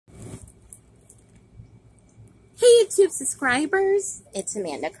YouTube subscribers, it's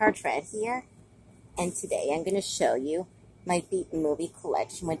Amanda Cartret here, and today I'm going to show you my Beat movie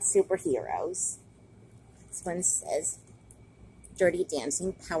collection with superheroes. This one says Dirty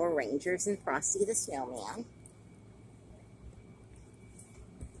Dancing, Power Rangers, and Frosty the Snowman.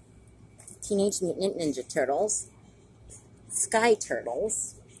 Teenage Mutant Ninja Turtles, Sky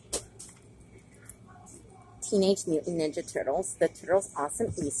Turtles, Teenage Mutant Ninja Turtles, The Turtles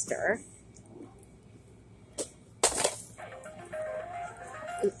Awesome Easter,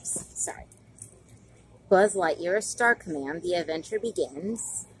 Buzz Lightyear, Star Command, The Adventure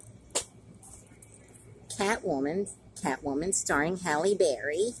Begins, Catwoman starring Halle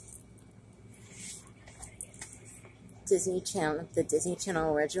Berry, the Disney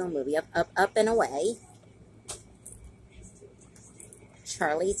Channel original movie Up and Away,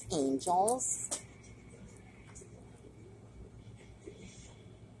 Charlie's Angels,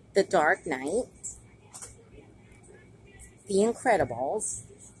 The Dark Knight, The Incredibles,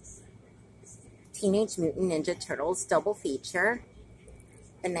 Teenage Mutant Ninja Turtles double feature,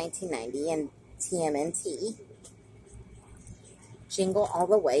 the 1990 and TMNT, Jingle All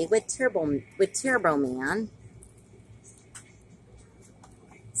the Way with Turbo Man,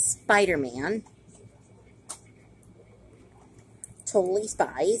 Spider-Man, Totally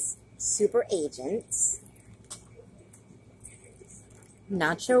Spies, Super Agents,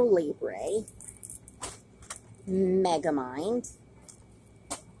 Nacho Libre, Megamind,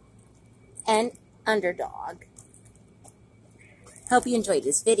 and Underdog. Hope you enjoyed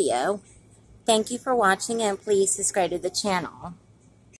this video. Thank you for watching, and please subscribe to the channel.